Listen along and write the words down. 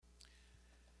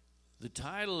The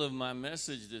title of my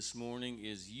message this morning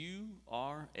is You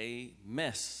Are a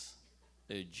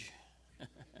Message.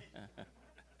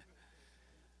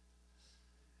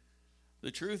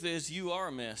 The truth is, you are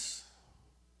a mess,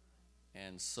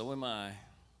 and so am I.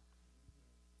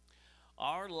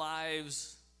 Our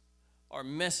lives are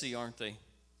messy, aren't they?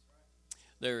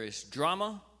 There is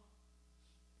drama,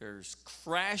 there's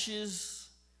crashes,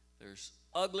 there's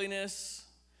ugliness,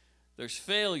 there's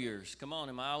failures. Come on,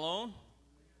 am I alone?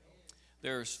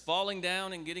 There's falling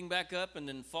down and getting back up and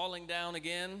then falling down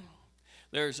again.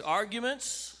 There's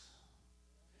arguments.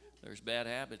 There's bad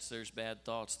habits. There's bad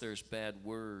thoughts. There's bad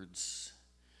words.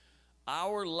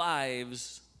 Our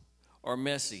lives are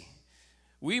messy.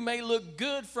 We may look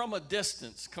good from a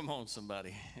distance. Come on,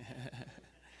 somebody.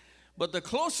 But the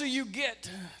closer you get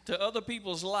to other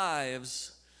people's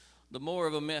lives, the more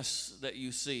of a mess that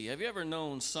you see. Have you ever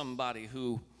known somebody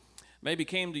who maybe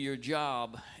came to your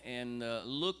job and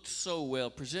looked so well,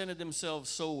 presented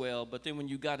themselves so well, but then when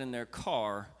you got in their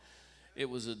car, it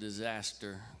was a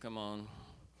disaster? Come on.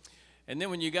 And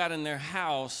then when you got in their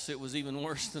house, it was even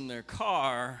worse than their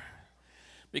car,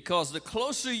 because the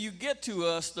closer you get to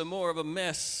us, the more of a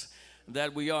mess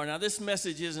that we are. Now, this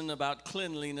message isn't about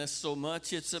cleanliness so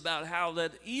much. It's about how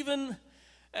that even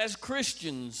as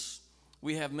Christians,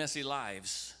 we have messy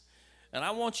lives. And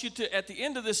I want you to, at the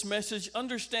end of this message,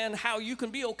 understand how you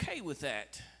can be okay with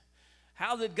that.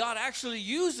 How that God actually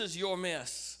uses your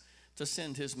mess to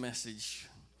send his message.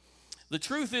 The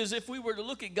truth is, if we were to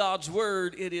look at God's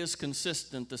word, it is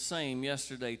consistent, the same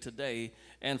yesterday, today,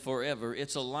 and forever.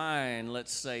 It's a line,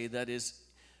 let's say, that is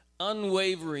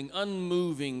unwavering,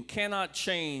 unmoving, cannot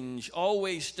change,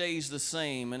 always stays the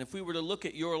same. And if we were to look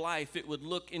at your life, it would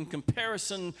look, in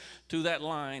comparison to that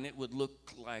line, it would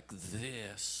look like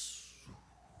this.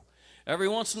 Every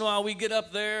once in a while we get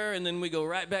up there and then we go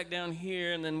right back down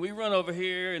here, and then we run over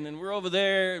here, and then we're over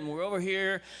there and we're over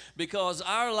here, because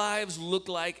our lives look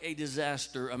like a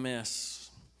disaster, a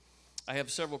mess. I have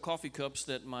several coffee cups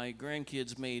that my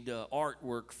grandkids made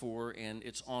artwork for, and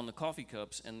it's on the coffee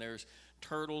cups, and there's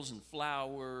turtles and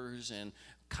flowers and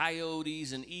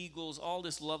coyotes and eagles, all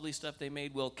this lovely stuff they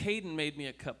made. Well, Caden made me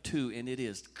a cup too, and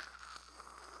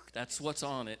that's what's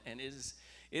on it, and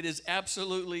it is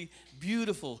absolutely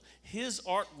beautiful. His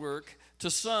artwork, to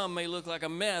some, may look like a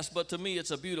mess, but to me,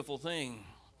 it's a beautiful thing.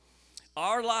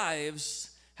 Our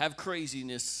lives have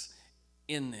craziness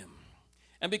in them.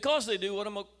 And because they do, what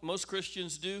do most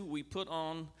Christians do? We put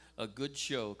on a good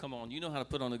show. Come on, you know how to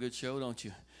put on a good show, don't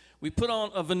you? We put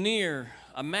on a veneer,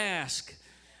 a mask.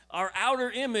 Our outer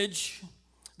image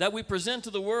that we present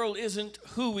to the world isn't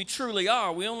who we truly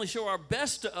are. We only show our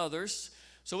best to others,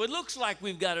 so it looks like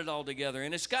we've got it all together.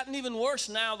 And it's gotten even worse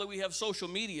now that we have social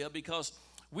media, because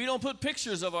we don't put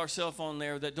pictures of ourselves on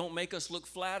there that don't make us look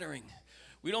flattering.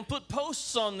 We don't put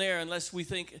posts on there unless we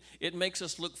think it makes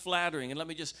us look flattering. And let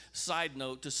me just side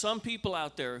note, to some people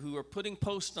out there who are putting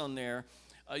posts on there,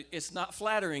 it's not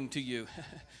flattering to you.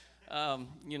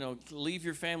 Leave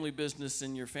your family business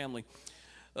in your family.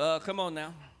 Come on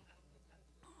now.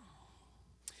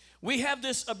 We have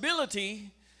this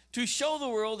ability to show the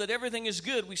world that everything is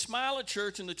good. We smile at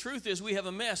church, and the truth is we have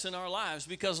a mess in our lives,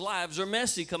 because lives are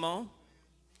messy. Come on.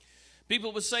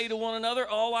 People would say to one another,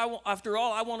 after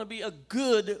all, I want to be a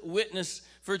good witness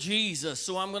for Jesus,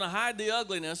 so I'm going to hide the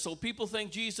ugliness, so people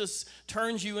think Jesus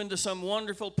turns you into some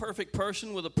wonderful, perfect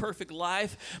person with a perfect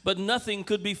life, but nothing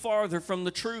could be farther from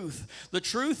the truth. The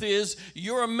truth is,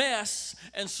 you're a mess,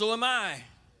 and so am I.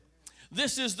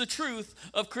 This is the truth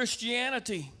of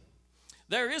Christianity.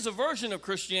 There is a version of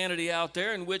Christianity out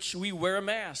there in which we wear a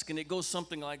mask, and it goes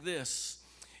something like this.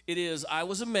 It is, I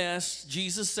was a mess,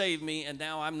 Jesus saved me, and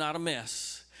now I'm not a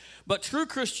mess. But true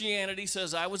Christianity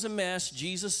says, I was a mess,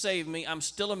 Jesus saved me, I'm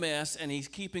still a mess, and he's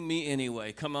keeping me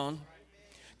anyway. Come on.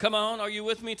 Come on, are you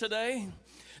with me today?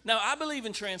 Now, I believe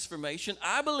in transformation.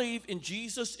 I believe in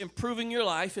Jesus improving your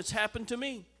life. It's happened to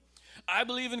me. I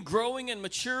believe in growing and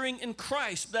maturing in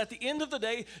Christ. But at the end of the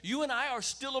day, you and I are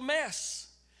still a mess.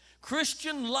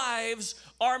 Christian lives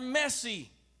are messy.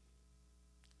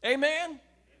 Amen?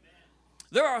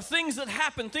 There are things that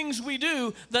happen, things we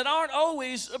do that aren't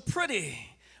always pretty.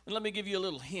 And let me give you a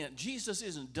little hint. Jesus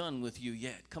isn't done with you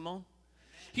yet. Come on.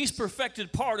 He's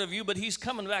perfected part of you, but he's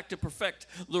coming back to perfect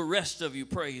the rest of you.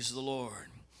 Praise the Lord.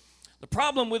 The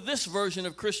problem with this version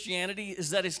of Christianity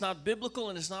is that it's not biblical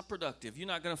and it's not productive. You're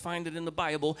not going to find it in the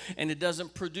Bible, and it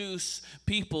doesn't produce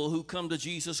people who come to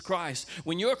Jesus Christ.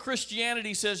 When your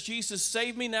Christianity says, Jesus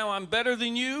saved me, now I'm better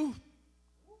than you,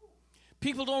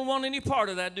 people don't want any part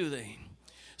of that, do they?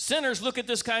 Sinners look at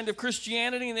this kind of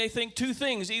Christianity and they think two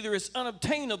things. Either it's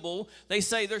unobtainable. They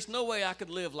say, there's no way I could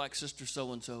live like Sister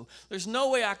So-and-so. There's no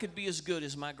way I could be as good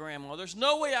as my grandma. There's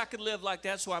no way I could live like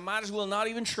that, so I might as well not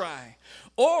even try.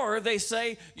 Or they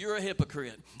say, you're a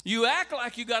hypocrite. You act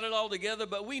like you got it all together,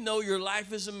 but we know your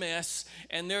life is a mess,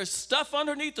 and there's stuff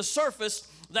underneath the surface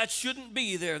that shouldn't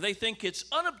be there. They think it's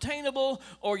unobtainable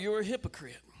or you're a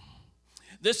hypocrite.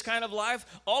 This kind of life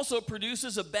also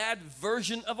produces a bad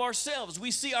version of ourselves.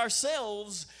 We see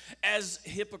ourselves as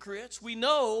hypocrites. We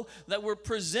know that we're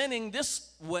presenting this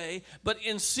way, but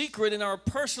in secret in our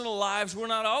personal lives, we're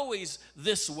not always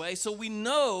this way. So we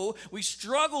know we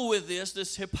struggle with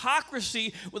this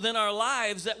hypocrisy within our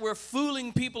lives, that we're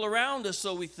fooling people around us,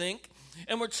 so we think.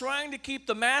 And we're trying to keep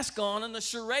the mask on and the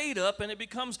charade up, and it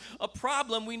becomes a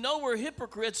problem. We know we're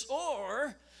hypocrites,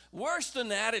 or worse than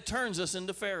that, it turns us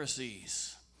into Pharisees.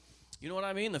 You know what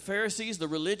I mean? The Pharisees, the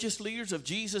religious leaders of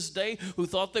Jesus' day, who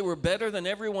thought they were better than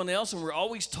everyone else and were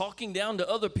always talking down to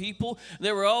other people.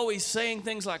 They were always saying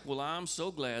things like, well, I'm so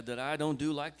glad that I don't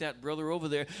do like that brother over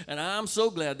there, and I'm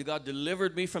so glad that God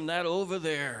delivered me from that over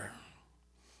there.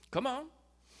 Come on.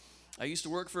 I used to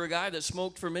work for a guy that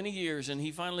smoked for many years, and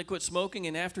he finally quit smoking,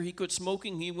 and after he quit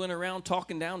smoking, he went around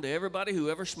talking down to everybody who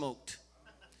ever smoked.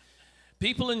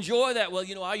 People enjoy that. Well,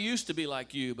 you know, I used to be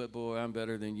like you, but boy, I'm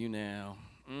better than you now.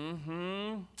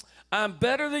 I'm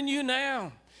better than you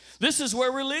now. This is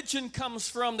where religion comes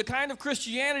from, the kind of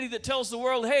Christianity that tells the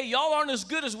world, hey, y'all aren't as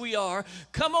good as we are.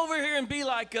 Come over here and be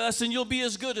like us, and you'll be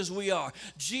as good as we are.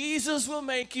 Jesus will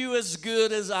make you as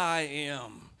good as I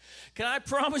am. Can I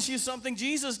promise you something?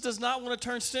 Jesus does not want to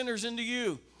turn sinners into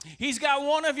you. He's got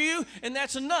one of you, and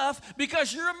that's enough,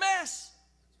 because you're a mess.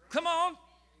 Come on.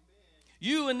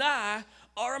 You and I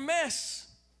are a mess.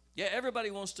 Yeah,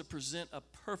 everybody wants to present a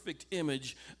perfect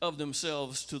image of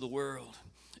themselves to the world.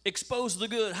 Expose the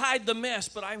good, hide the mess.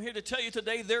 But I'm here to tell you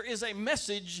today, there is a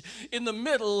message in the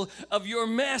middle of your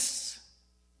mess.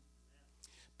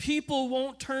 People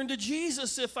won't turn to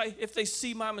Jesus if they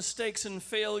see my mistakes and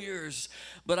failures.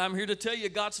 But I'm here to tell you,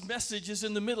 God's message is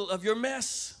in the middle of your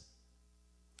mess.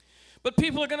 But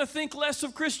people are going to think less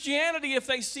of Christianity if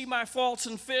they see my faults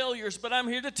and failures. But I'm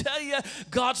here to tell you,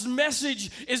 God's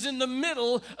message is in the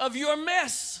middle of your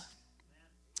mess.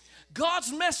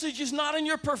 God's message is not in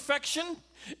your perfection.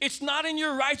 It's not in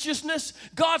your righteousness.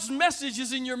 God's message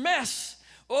is in your mess.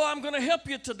 Oh, I'm going to help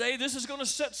you today. This is going to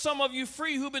set some of you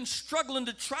free who've been struggling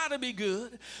to try to be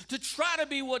good, to try to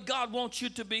be what God wants you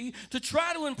to be, to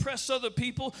try to impress other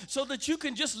people so that you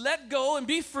can just let go and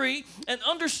be free and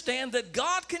understand that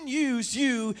God can use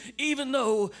you even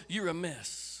though you're a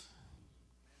mess.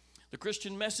 The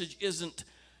Christian message isn't,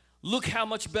 look how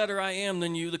much better I am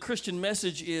than you. The Christian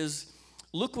message is,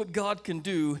 look what God can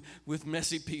do with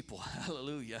messy people.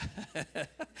 Hallelujah.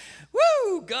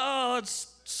 Woo!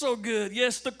 God's so good.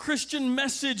 Yes, the Christian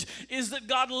message is that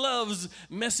God loves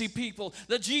messy people,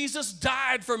 that Jesus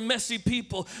died for messy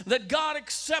people, that God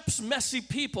accepts messy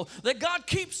people, that God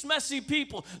keeps messy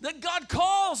people, that God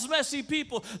calls messy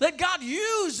people, that God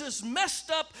uses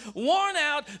messed up, worn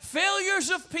out failures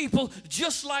of people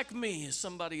just like me. Is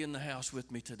somebody in the house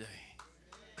with me today?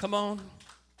 Come on.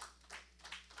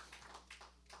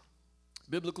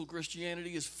 Biblical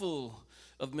Christianity is full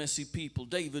of messy people.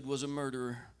 David was a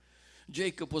murderer.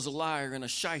 Jacob was a liar and a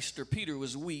shyster. Peter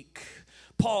was weak.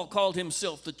 Paul called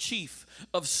himself the chief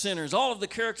of sinners. All of the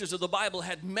characters of the Bible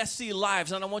had messy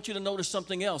lives. And I want you to notice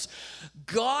something else.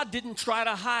 God didn't try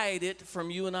to hide it from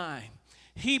you and I.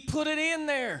 He put it in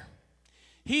there.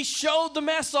 He showed the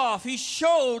mess off. He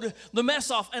showed the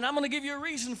mess off. And I'm going to give you a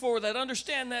reason for that.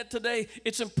 Understand that today.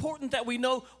 It's important that we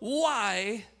know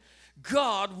why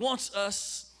God wants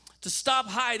us to stop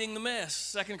hiding the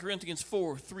mess. 2 Corinthians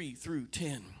 4, 3 through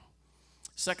 10.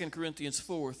 2 Corinthians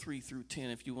 4, 3 through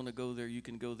 10. If you want to go there, you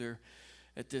can go there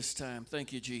at this time.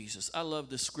 Thank you, Jesus. I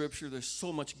love this scripture. There's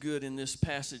so much good in this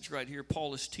passage right here.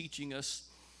 Paul is teaching us.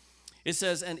 It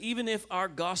says, and even if our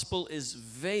gospel is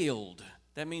veiled,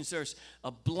 that means there's a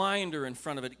blinder in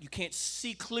front of it. You can't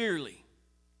see clearly.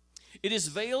 It is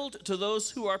veiled to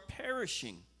those who are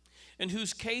perishing, in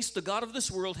whose case the God of this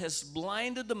world has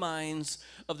blinded the minds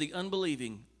of the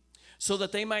unbelieving, so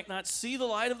that they might not see the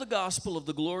light of the gospel of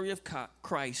the glory of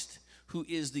Christ, who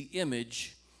is the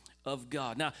image of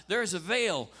God. Now, there is a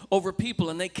veil over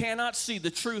people, and they cannot see the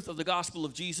truth of the gospel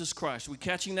of Jesus Christ. Are we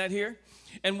catching that here?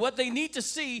 And what they need to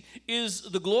see is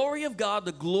the glory of God,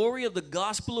 the glory of the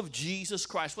gospel of Jesus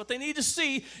Christ. What they need to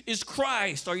see is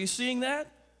Christ. Are you seeing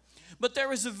that? But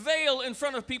there is a veil in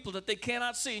front of people that they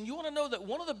cannot see. And you want to know that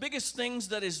one of the biggest things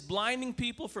that is blinding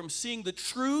people from seeing the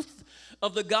truth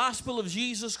of the gospel of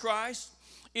Jesus Christ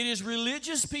It is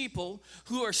religious people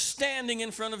who are standing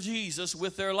in front of Jesus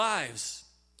with their lives.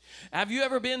 Have you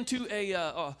ever been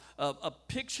to a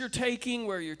picture taking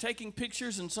where you're taking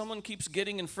pictures and someone keeps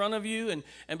getting in front of you,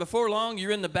 and before long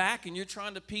you're in the back and you're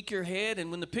trying to peek your head,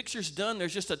 and when the picture's done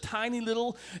there's just a tiny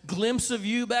little glimpse of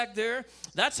you back there?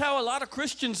 That's how a lot of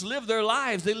Christians live their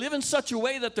lives. They live in such a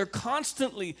way that they're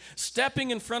constantly stepping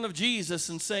in front of Jesus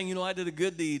and saying, I did a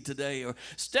good deed today, or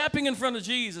stepping in front of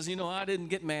Jesus, I didn't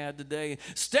get mad today.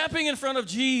 Stepping in front of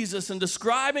Jesus and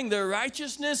describing their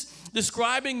righteousness,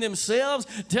 describing themselves,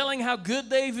 telling how good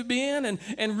they've been,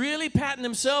 and really patting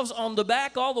themselves on the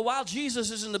back, all the while Jesus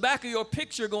is in the back of your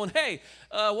picture going, hey,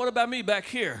 what about me back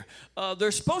here?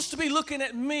 They're supposed to be looking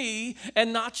at me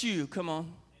and not you. Come on.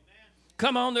 Amen.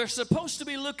 Come on, they're supposed to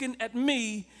be looking at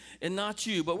me and not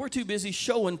you. But we're too busy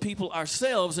showing people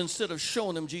ourselves instead of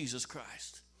showing them Jesus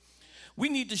Christ. We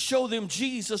need to show them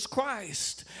Jesus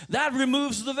Christ. That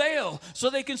removes the veil so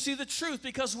they can see the truth,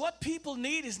 because what people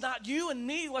need is not you and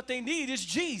me. What they need is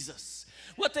Jesus.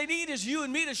 What they need is you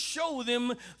and me to show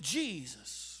them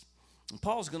Jesus. And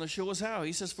Paul's going to show us how.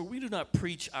 He says, for we do not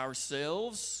preach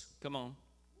ourselves. Come on.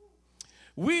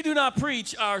 We do not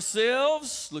preach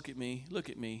ourselves. Look at me. Look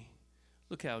at me.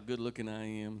 Look how good looking I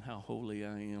am. How holy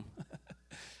I am.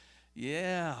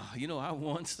 Yeah.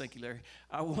 Thank you, Larry.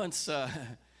 I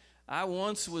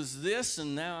once was this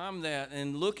and now I'm that.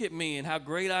 And look at me and how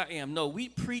great I am. No, we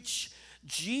preach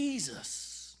Jesus.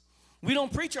 We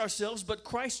don't preach ourselves, but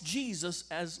Christ Jesus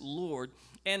as Lord.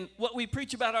 And what we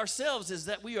preach about ourselves is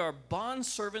that we are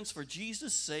bondservants for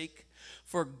Jesus' sake,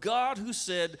 for God who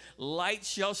said, light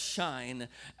shall shine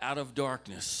out of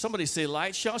darkness. Somebody say,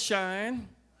 light shall shine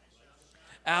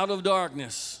out of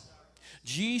darkness.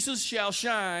 Jesus shall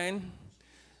shine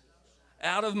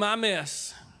out of my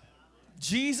mess.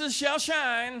 Jesus shall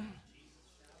shine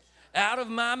out of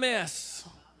my mess.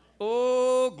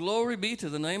 Oh, glory be to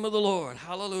the name of the Lord.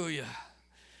 Hallelujah.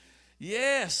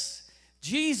 Yes,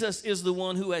 Jesus is the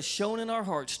one who has shown in our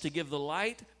hearts to give the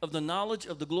light of the knowledge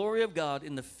of the glory of God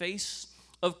in the face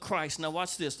of Christ. Now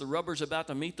watch this. The rubber's about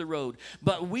to meet the road.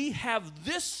 But we have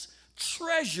this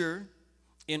treasure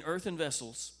in earthen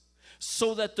vessels,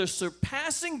 so that the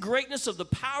surpassing greatness of the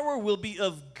power will be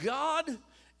of God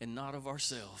and not of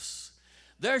ourselves.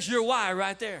 There's your why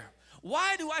right there.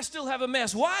 Why do I still have a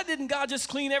mess? Why didn't God just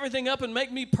clean everything up and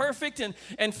make me perfect and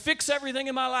fix everything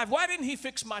in my life? Why didn't he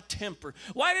fix my temper?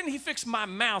 Why didn't he fix my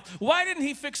mouth? Why didn't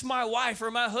he fix my wife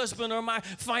or my husband or my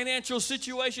financial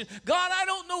situation? God, I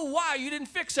don't know why you didn't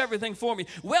fix everything for me.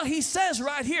 Well, he says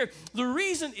right here, the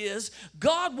reason is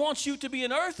God wants you to be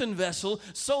an earthen vessel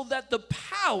so that the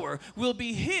power will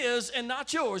be his and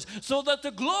not yours, so that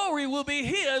the glory will be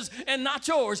his and not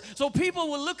yours. So people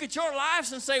will look at your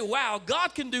lives and say, wow,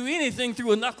 God can do anything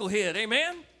through a knucklehead.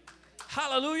 Amen.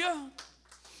 Hallelujah.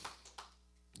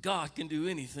 God can do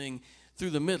anything through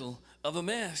the middle of a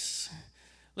mess.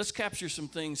 Let's capture some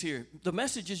things here. The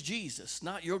message is Jesus,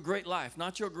 not your great life,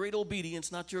 not your great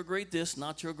obedience, not your great this,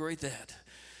 not your great that.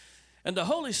 And the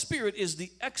Holy Spirit is the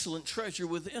excellent treasure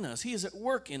within us. He is at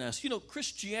work in us.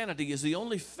 Christianity is the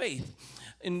only faith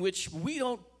in which we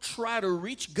don't try to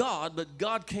reach God, but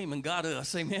God came and got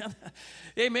us. Amen.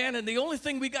 Amen. And the only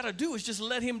thing we got to do is just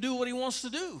let him do what he wants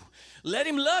to do. Let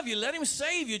him love you. Let him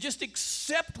save you. Just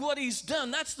accept what he's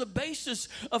done. That's the basis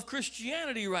of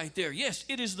Christianity right there. Yes,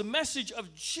 it is the message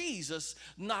of Jesus,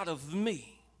 not of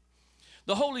me.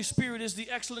 The Holy Spirit is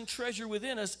the excellent treasure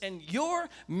within us, and your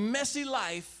messy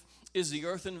life is the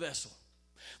earthen vessel.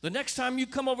 The next time you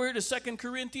come over here to 2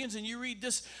 Corinthians and you read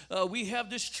this, we have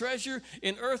this treasure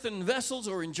in earthen vessels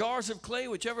or in jars of clay,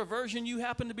 whichever version you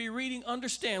happen to be reading,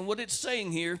 understand what it's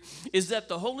saying here is that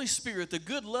the Holy Spirit, the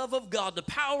good love of God, the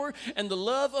power and the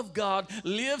love of God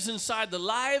lives inside the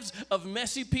lives of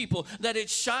messy people, that it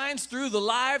shines through the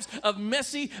lives of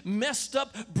messy, messed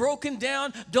up, broken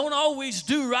down, don't always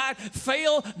do right,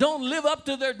 fail, don't live up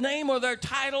to their name or their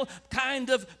title kind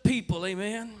of people.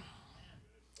 Amen.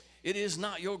 It is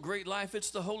not your great life,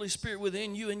 it's the Holy Spirit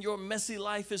within you, and your messy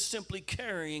life is simply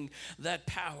carrying that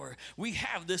power. We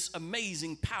have this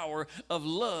amazing power of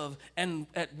love and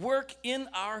at work in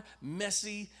our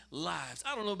messy lives.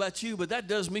 I don't know about you, but that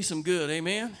does me some good,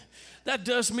 amen? That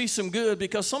does me some good,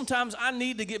 because sometimes I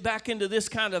need to get back into this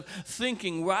kind of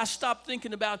thinking where I stop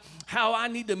thinking about how I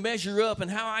need to measure up and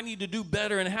how I need to do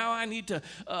better and how I need to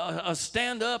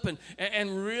stand up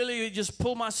and really just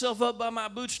pull myself up by my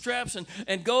bootstraps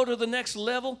and go to the next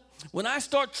level. When I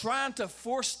start trying to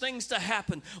force things to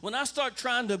happen, when I start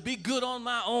trying to be good on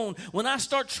my own, when I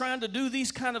start trying to do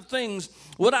these kind of things,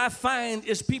 what I find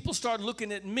is people start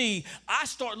looking at me, I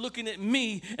start looking at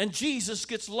me, and Jesus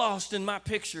gets lost in my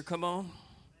picture. Come on.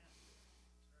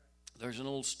 There's an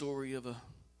old story of an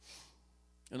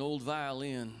old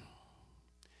violin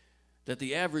that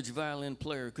the average violin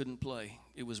player couldn't play.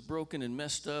 It was broken and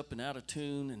messed up and out of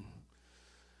tune, and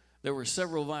there were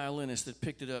several violinists that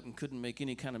picked it up and couldn't make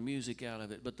any kind of music out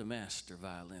of it, but the master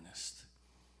violinist,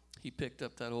 he picked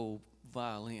up that old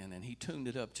violin and he tuned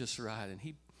it up just right, and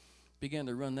he began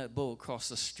to run that bow across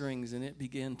the strings, and it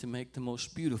began to make the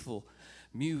most beautiful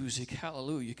music.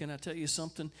 Hallelujah. Can I tell you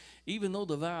something? Even though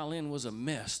the violin was a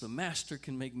mess, the master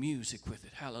can make music with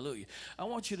it. Hallelujah. I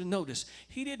want you to notice,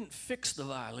 he didn't fix the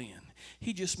violin.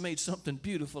 He just made something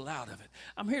beautiful out of it.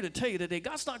 I'm here to tell you today,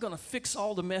 God's not going to fix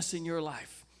all the mess in your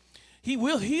life. He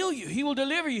will heal you. He will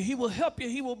deliver you. He will help you.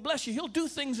 He will bless you. He'll do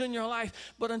things in your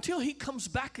life. But until he comes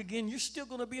back again, you're still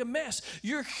going to be a mess.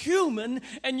 You're human,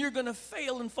 and you're going to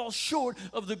fail and fall short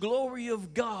of the glory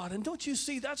of God. And don't you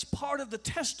see, that's part of the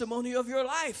testimony of your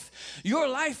life. Your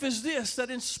life is this,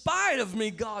 that in spite of me,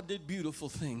 God did beautiful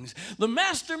things. The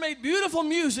master made beautiful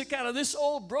music out of this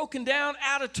old broken down,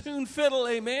 out of tune fiddle.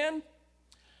 Amen.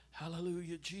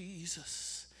 Hallelujah,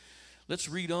 Jesus. Let's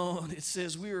read on. It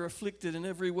says, we are afflicted in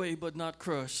every way, but not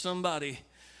crushed. Somebody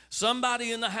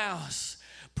in the house.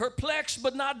 Perplexed,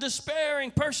 but not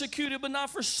despairing. Persecuted, but not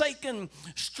forsaken.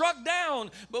 Struck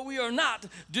down, but we are not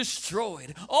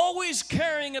destroyed. Always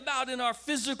carrying about in our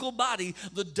physical body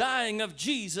the dying of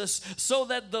Jesus, so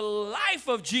that the life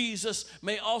of Jesus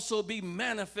may also be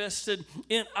manifested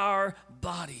in our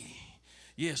body.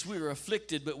 Yes, we are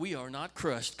afflicted, but we are not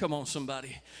crushed. Come on,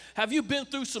 somebody. Have you been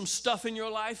through some stuff in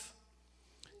your life?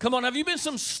 Come on, have you been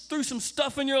through some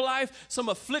stuff in your life? Some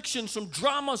affliction, some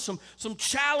drama, some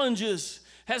challenges?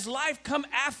 Has life come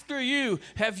after you?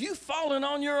 Have you fallen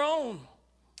on your own?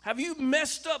 Have you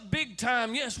messed up big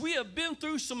time? Yes, we have been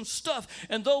through some stuff.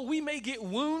 And though we may get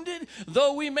wounded,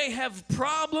 though we may have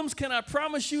problems, can I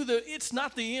promise you that it's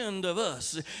not the end of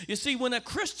us? You see, when a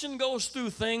Christian goes through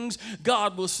things,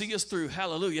 God will see us through.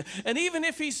 Hallelujah. And even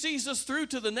if he sees us through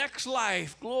to the next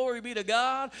life, glory be to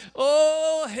God.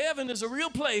 Oh, heaven is a real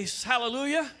place.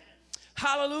 Hallelujah.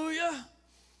 Hallelujah.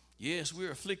 Yes, we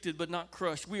are afflicted but not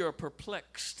crushed. We are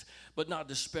perplexed but not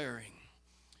despairing.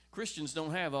 Christians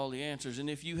don't have all the answers, and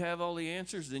if you have all the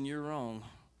answers, then you're wrong.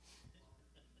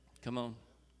 Come on.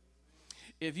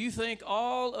 If you think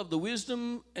all of the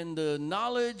wisdom and the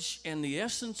knowledge and the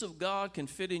essence of God can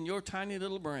fit in your tiny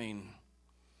little brain,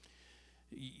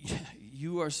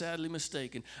 you are sadly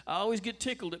mistaken. I always get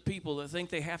tickled at people that think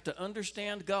they have to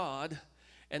understand God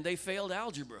and they failed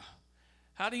algebra.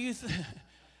 How did you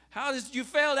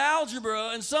failed algebra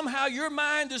and somehow your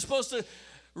mind is supposed to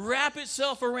wrap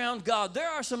itself around God? There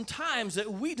are some times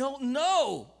that we don't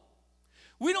know.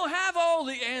 We don't have all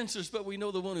the answers, but we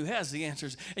know the one who has the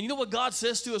answers. And you know what God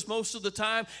says to us most of the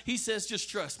time? He says, just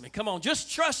trust me. Come on, just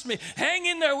trust me. Hang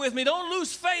in there with me. Don't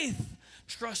lose faith.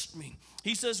 Trust me.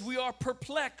 He says we are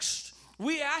perplexed.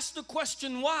 We ask the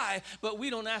question why, but we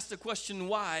don't ask the question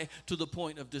why to the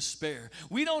point of despair.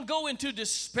 We don't go into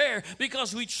despair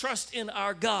because we trust in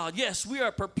our God. Yes, we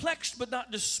are perplexed but not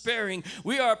despairing.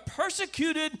 We are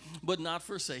persecuted but not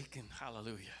forsaken.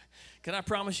 Hallelujah. Can I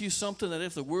promise you something, that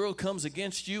if the world comes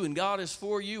against you and God is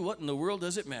for you, what in the world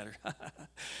does it matter?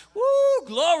 Woo,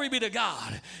 glory be to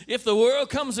God. If the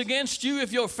world comes against you,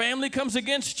 if your family comes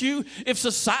against you, if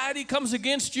society comes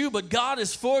against you, but God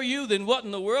is for you, then what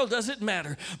in the world does it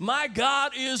matter? My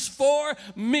God is for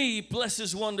me. Bless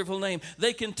his wonderful name.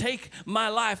 They can take my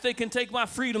life. They can take my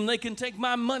freedom. They can take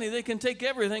my money. They can take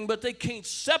everything, but they can't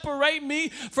separate me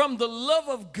from the love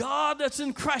of God that's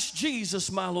in Christ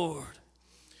Jesus, my Lord.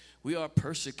 We are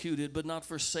persecuted but not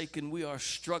forsaken. We are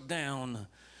struck down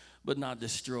but not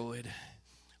destroyed.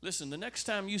 Listen, the next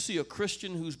time you see a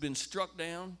Christian who's been struck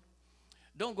down,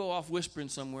 don't go off whispering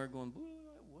somewhere going, boy,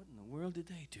 what in the world did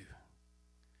they do?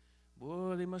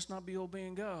 Boy, they must not be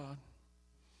obeying God.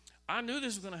 I knew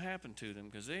this was going to happen to them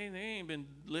because they ain't been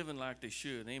living like they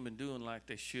should. They ain't been doing like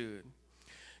they should.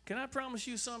 Can I promise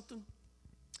you something?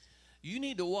 You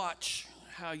need to watch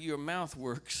how your mouth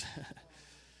works.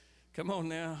 Come on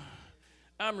now.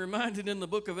 I'm reminded in the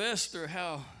book of Esther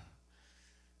how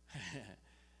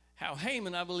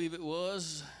Haman, I believe it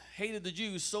was, hated the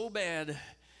Jews so bad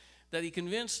that he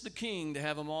convinced the king to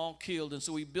have them all killed. And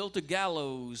so he built a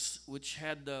gallows which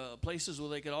had places where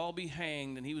they could all be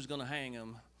hanged, and he was going to hang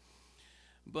them.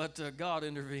 But God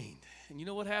intervened. And you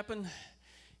know what happened?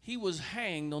 He was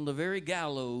hanged on the very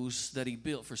gallows that he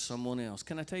built for someone else.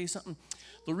 Can I tell you something?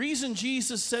 The reason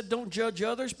Jesus said don't judge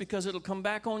others because it'll come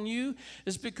back on you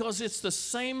is because it's the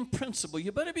same principle.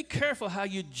 You better be careful how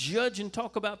you judge and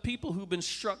talk about people who've been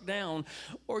struck down,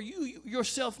 or you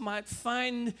yourself might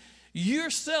find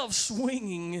yourself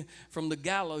swinging from the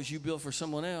gallows you built for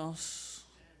someone else.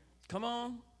 Come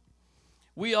on.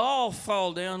 We all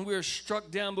fall down. We are struck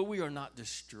down, but we are not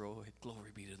destroyed.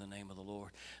 Glory be to the name of the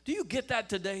Lord. Do you get that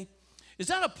today? Is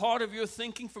that a part of your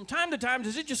thinking? From time to time,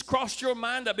 does it just cross your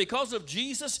mind that because of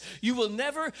Jesus, you will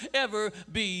never, ever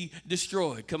be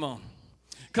destroyed? Come on.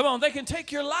 Come on, they can take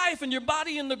your life and your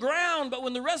body in the ground, but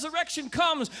when the resurrection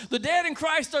comes, the dead in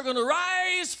Christ are going to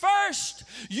rise first.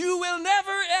 You will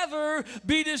never, ever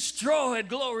be destroyed.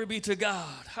 Glory be to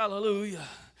God. Hallelujah.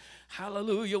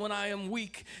 Hallelujah. When I am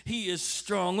weak, He is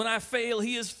strong. When I fail,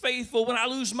 He is faithful. When I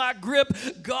lose my grip,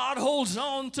 God holds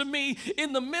on to me.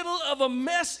 In the middle of a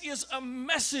mess is a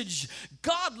message.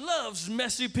 God loves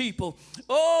messy people.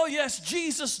 Oh, yes,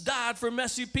 Jesus died for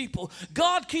messy people.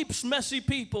 God keeps messy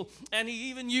people, and He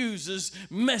even uses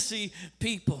messy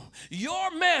people.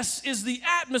 Your mess is the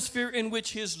atmosphere in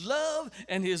which His love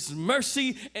and His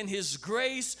mercy and His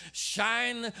grace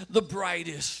shine the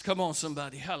brightest. Come on,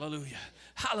 somebody. Hallelujah.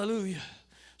 Hallelujah.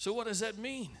 So what does that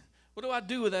mean? What do I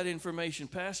do with that information,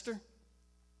 Pastor?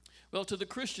 Well, to the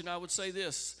Christian, I would say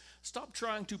this. Stop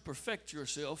trying to perfect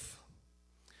yourself.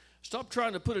 Stop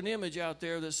trying to put an image out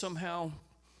there that somehow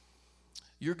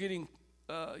you're getting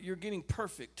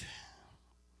perfect.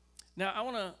 Now,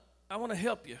 I want to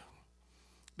help you,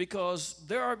 because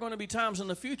there are going to be times in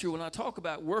the future when I talk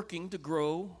about working to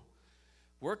grow,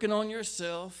 working on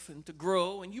yourself and to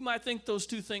grow. And you might think those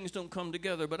two things don't come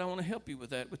together, but I want to help you with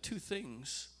that, with two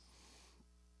things.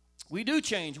 We do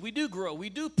change. We do grow. We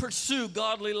do pursue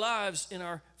godly lives in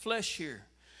our flesh here.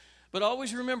 But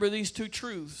always remember these two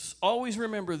truths. Always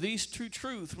remember these two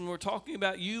truths when we're talking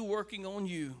about you working on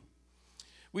you.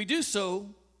 We do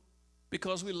so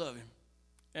because we love Him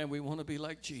and we want to be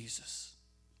like Jesus.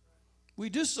 We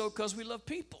do so because we love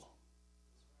people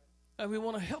and we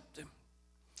want to help them.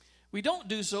 We don't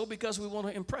do so because we want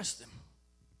to impress them,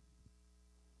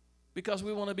 because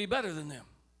we want to be better than them,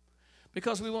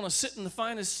 because we want to sit in the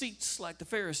finest seats like the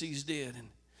Pharisees did and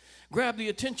grab the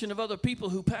attention of other people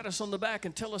who pat us on the back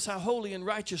and tell us how holy and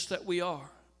righteous that we are.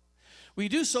 We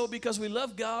do so because we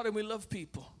love God and we love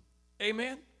people.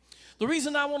 Amen? The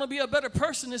reason I want to be a better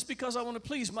person is because I want to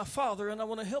please my Father and I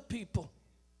want to help people.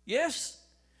 Yes?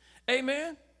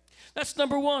 Amen? That's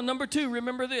number one. Number two,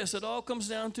 remember this. It all comes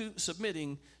down to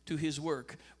submitting to His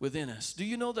work within us. Do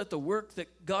you know that the work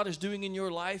that God is doing in your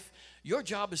life, your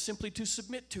job is simply to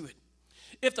submit to it?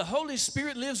 If the Holy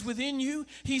Spirit lives within you,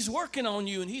 He's working on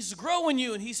you and He's growing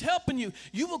you and He's helping you.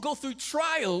 You will go through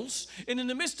trials, and in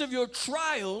the midst of your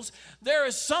trials, there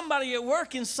is somebody at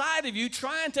work inside of you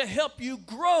trying to help you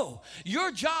grow.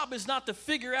 Your job is not to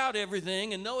figure out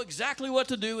everything and know exactly what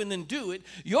to do and then do it.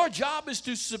 Your job is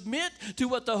to submit to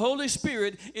what the Holy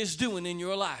Spirit is doing in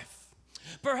your life.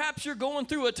 Perhaps you're going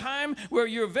through a time where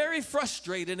you're very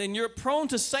frustrated and you're prone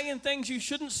to saying things you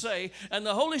shouldn't say, and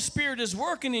the Holy Spirit is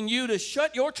working in you to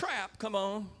shut your trap. Come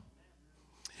on.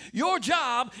 Your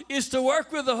job is to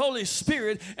work with the Holy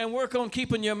Spirit and work on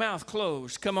keeping your mouth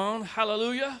closed. Come on.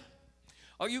 Hallelujah.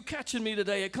 Are you catching me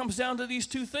today? It comes down to these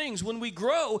two things. When we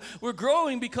grow, we're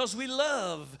growing because we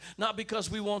love, not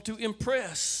because we want to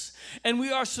impress. And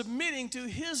we are submitting to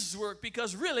His work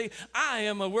because really, I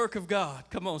am a work of God.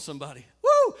 Come on, somebody.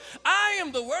 Woo! I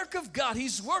am the work of God.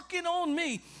 He's working on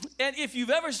me. And if you've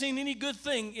ever seen any good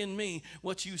thing in me,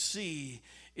 what you see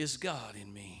is God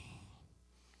in me.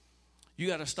 You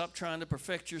got to stop trying to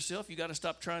perfect yourself. You got to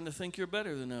stop trying to think you're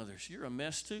better than others. You're a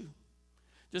mess too.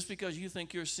 Just because you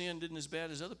think your sin isn't as bad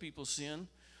as other people's sin.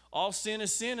 All sin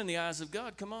is sin in the eyes of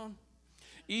God. Come on.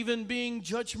 Even being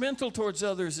judgmental towards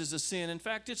others is a sin. In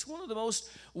fact, it's one of the most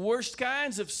worst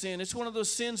kinds of sin. It's one of those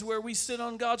sins where we sit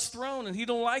on God's throne and He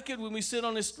don't like it when we sit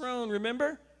on His throne,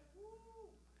 remember?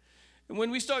 And when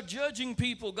we start judging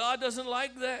people, God doesn't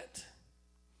like that.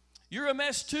 You're a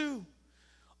mess too.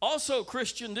 Also,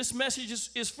 Christian, this message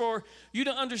is for you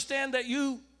to understand that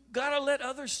you got to let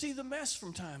others see the mess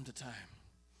from time to time.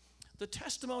 The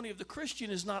testimony of the Christian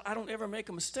is not, I don't ever make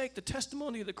a mistake. The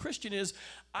testimony of the Christian is,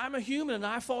 I'm a human and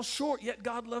I fall short, yet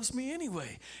God loves me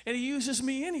anyway. And He uses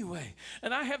me anyway.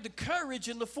 And I have the courage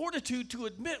and the fortitude to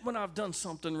admit when I've done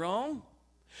something wrong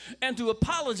and to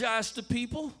apologize to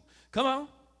people. Come on.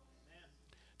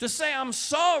 To say I'm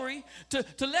sorry, to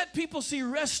let people see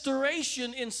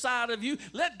restoration inside of you.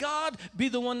 Let God be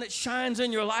the one that shines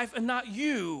in your life and not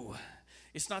you.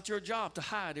 It's not your job to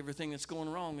hide everything that's going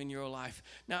wrong in your life.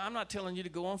 Now, I'm not telling you to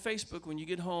go on Facebook when you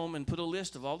get home and put a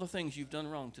list of all the things you've done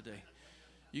wrong today.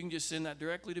 You can just send that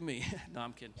directly to me. No,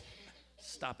 I'm kidding.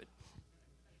 Stop it.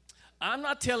 I'm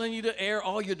not telling you to air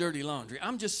all your dirty laundry.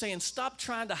 I'm just saying stop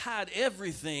trying to hide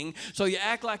everything so you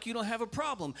act like you don't have a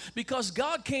problem. Because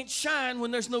God can't shine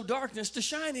when there's no darkness to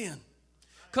shine in.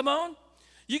 Come on.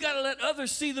 You got to let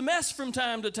others see the mess from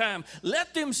time to time.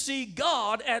 Let them see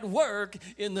God at work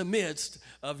in the midst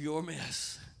of your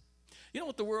mess. You know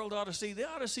what the world ought to see? They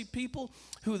ought to see people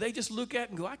who they just look at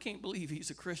and go, I can't believe he's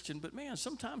a Christian. But man,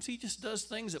 sometimes he just does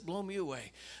things that blow me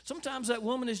away. Sometimes that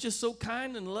woman is just so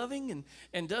kind and loving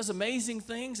and does amazing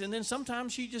things. And then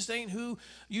sometimes she just ain't who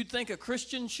you'd think a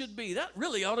Christian should be. That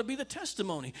really ought to be the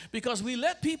testimony, because we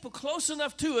let people close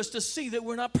enough to us to see that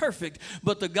we're not perfect.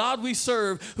 But the God we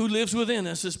serve who lives within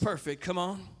us is perfect. Come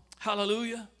on.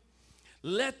 Hallelujah.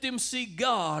 Let them see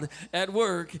God at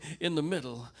work in the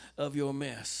middle of your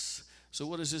mess. So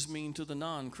what does this mean to the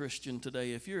non-Christian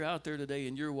today? If you're out there today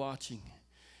and you're watching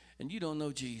and you don't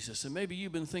know Jesus, and maybe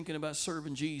you've been thinking about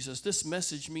serving Jesus, this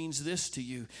message means this to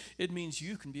you. It means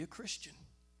you can be a Christian.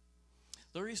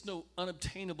 There is no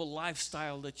unobtainable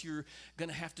lifestyle that you're going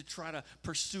to have to try to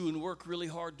pursue and work really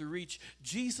hard to reach.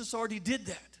 Jesus already did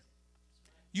that.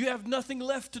 You have nothing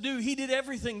left to do. He did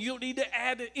everything. You don't need to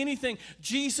add anything.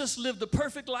 Jesus lived the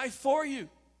perfect life for you.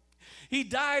 He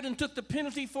died and took the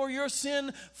penalty for your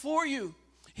sin for you.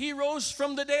 He rose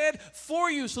from the dead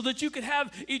for you so that you could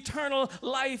have eternal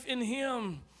life in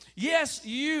him. Yes,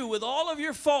 you, with all of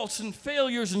your faults and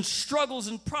failures and struggles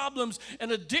and problems and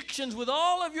addictions, with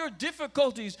all of your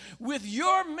difficulties, with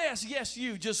your mess, yes,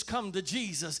 you just come to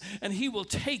Jesus and he will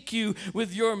take you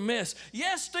with your mess.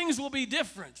 Yes, things will be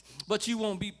different, but you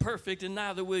won't be perfect, and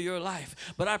neither will your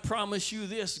life. But I promise you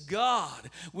this, God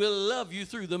will love you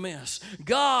through the mess.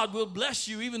 God will bless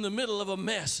you even in the middle of a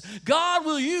mess. God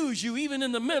will use you even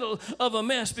in the middle of a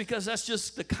mess, because that's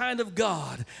just the kind of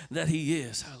God that he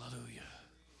is. Hallelujah.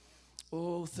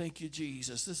 Oh, thank you,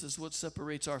 Jesus. This is what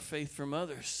separates our faith from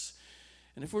others.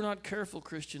 And if we're not careful,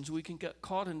 Christians, we can get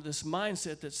caught into this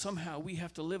mindset that somehow we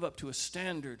have to live up to a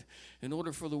standard in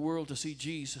order for the world to see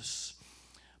Jesus.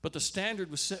 But the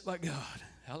standard was set by God.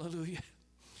 Hallelujah.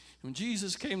 When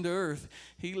Jesus came to earth,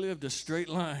 he lived a straight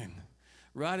line,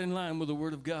 right in line with the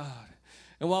Word of God.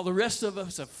 And while the rest of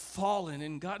us have fallen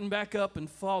and gotten back up and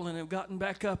fallen and gotten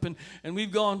back up, and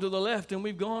we've gone to the left and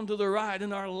we've gone to the right,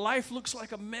 and our life looks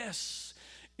like a mess,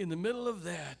 in the middle of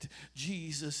that,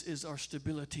 Jesus is our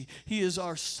stability. He is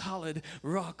our solid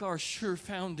rock, our sure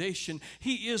foundation.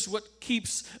 He is what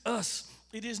keeps us.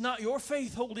 It is not your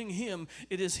faith holding him.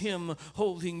 It is him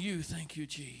holding you. Thank you,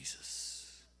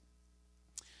 Jesus.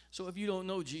 So if you don't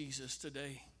know Jesus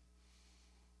today,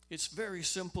 it's very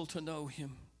simple to know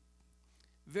him.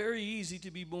 Very easy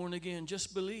to be born again.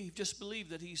 Just believe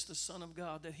that he's the Son of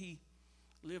God, that he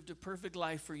lived a perfect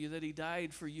life for you, that he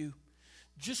died for you.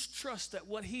 Just trust that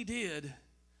what he did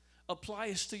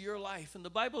applies to your life. And the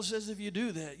Bible says if you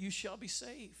do that, you shall be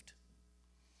saved.